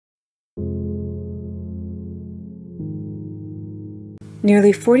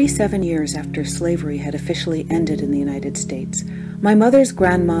Nearly 47 years after slavery had officially ended in the United States, my mother's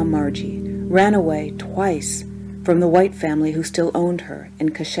grandma Margie ran away twice from the white family who still owned her in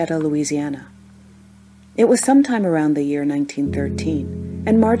Casheta, Louisiana. It was sometime around the year 1913,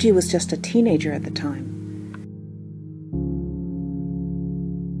 and Margie was just a teenager at the time.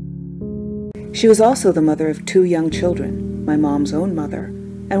 She was also the mother of 2 young children, my mom's own mother,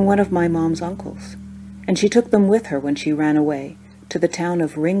 and one of my mom's uncles, and she took them with her when she ran away to the town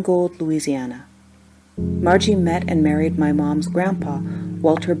of Ringgold, Louisiana. Margie met and married my mom's grandpa,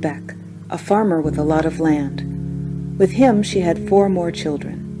 Walter Beck, a farmer with a lot of land. With him, she had 4 more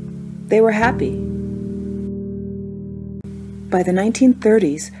children. They were happy. By the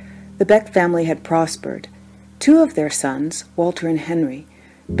 1930s, the Beck family had prospered. 2 of their sons, Walter and Henry,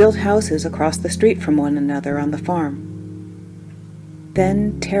 built houses across the street from one another on the farm.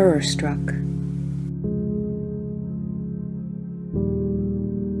 Then terror struck.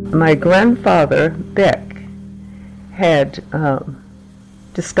 My grandfather, Beck, had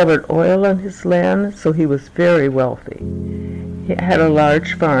discovered oil on his land, so he was very wealthy. He had a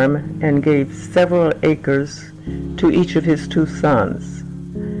large farm and gave several acres to each of his 2 sons,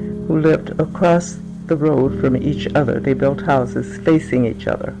 who lived across the road from each other. They built houses facing each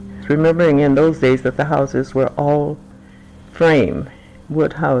other, remembering in those days that the houses were all frame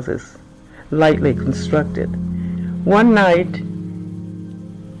wood houses, lightly constructed. One night,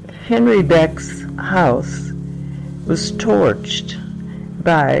 Henry Beck's house was torched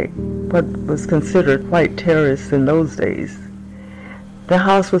by what was considered white terrorists in those days. The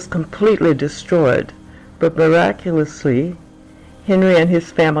house was completely destroyed, but miraculously, Henry and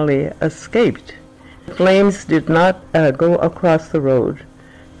his family escaped. Flames did not go across the road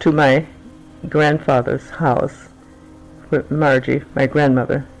to my grandfather's house, with Margie, my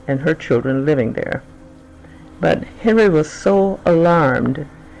grandmother, and her children living there. But Henry was so alarmed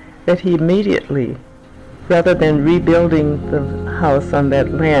that he immediately, rather than rebuilding the house on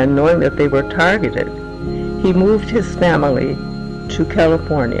that land, knowing that they were targeted, he moved his family to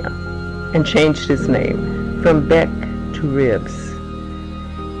California and changed his name from Beck to Ribbs.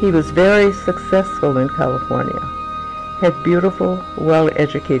 He was very successful in California, had beautiful,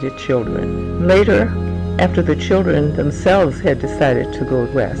 well-educated children. Later, after the children themselves had decided to go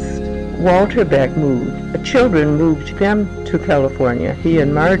west, Walter Beck moved. The children moved them to California, he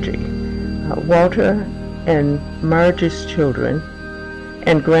and Margie. Walter and Margie's children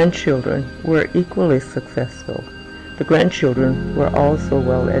and grandchildren were equally successful. The grandchildren were also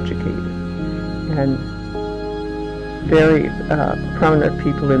well educated and very prominent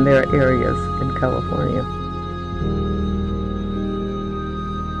people in their areas in California.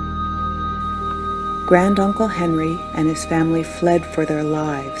 Granduncle Henry and his family fled for their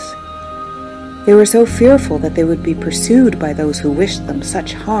lives. They were so fearful that they would be pursued by those who wished them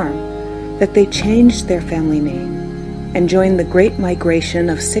such harm that they changed their family name and joined the Great Migration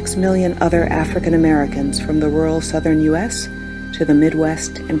of 6 million other African Americans from the rural southern U.S. to the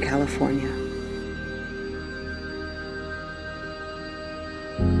Midwest and California.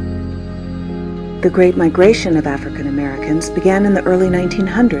 The Great Migration of African Americans began in the early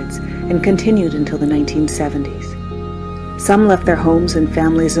 1900s and continued until the 1970s. Some left their homes and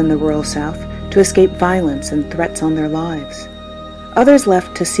families in the rural South to escape violence and threats on their lives. Others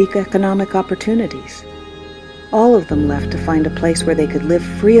left to seek economic opportunities. All of them left to find a place where they could live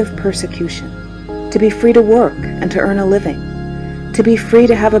free of persecution, to be free to work and to earn a living, to be free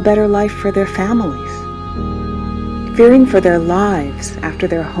to have a better life for their families. Fearing for their lives after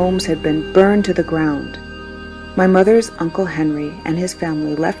their homes had been burned to the ground, my mother's Uncle Henry and his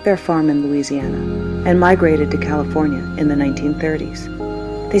family left their farm in Louisiana and migrated to California in the 1930s.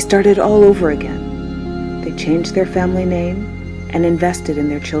 They started all over again. They changed their family name and invested in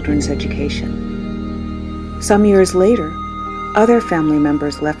their children's education. Some years later, other family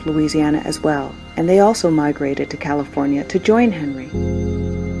members left Louisiana as well, and they also migrated to California to join Henry.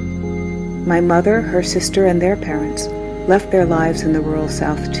 My mother, her sister, and their parents left their lives in the rural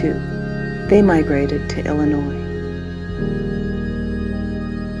South too. They migrated to Illinois.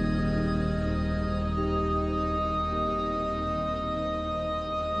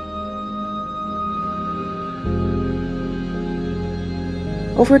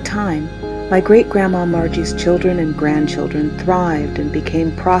 Over time, my great-grandma Margie's children and grandchildren thrived and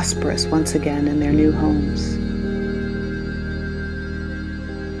became prosperous once again in their new homes.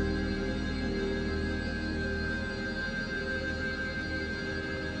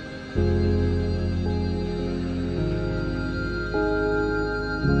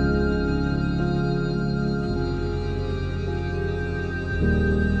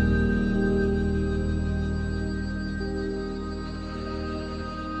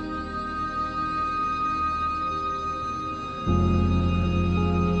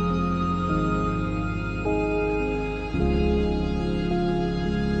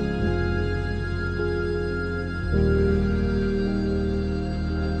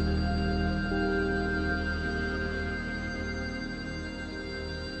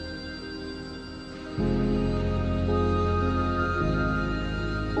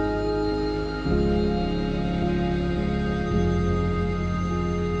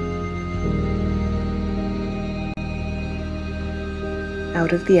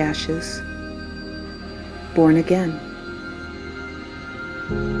 out of the ashes, born again.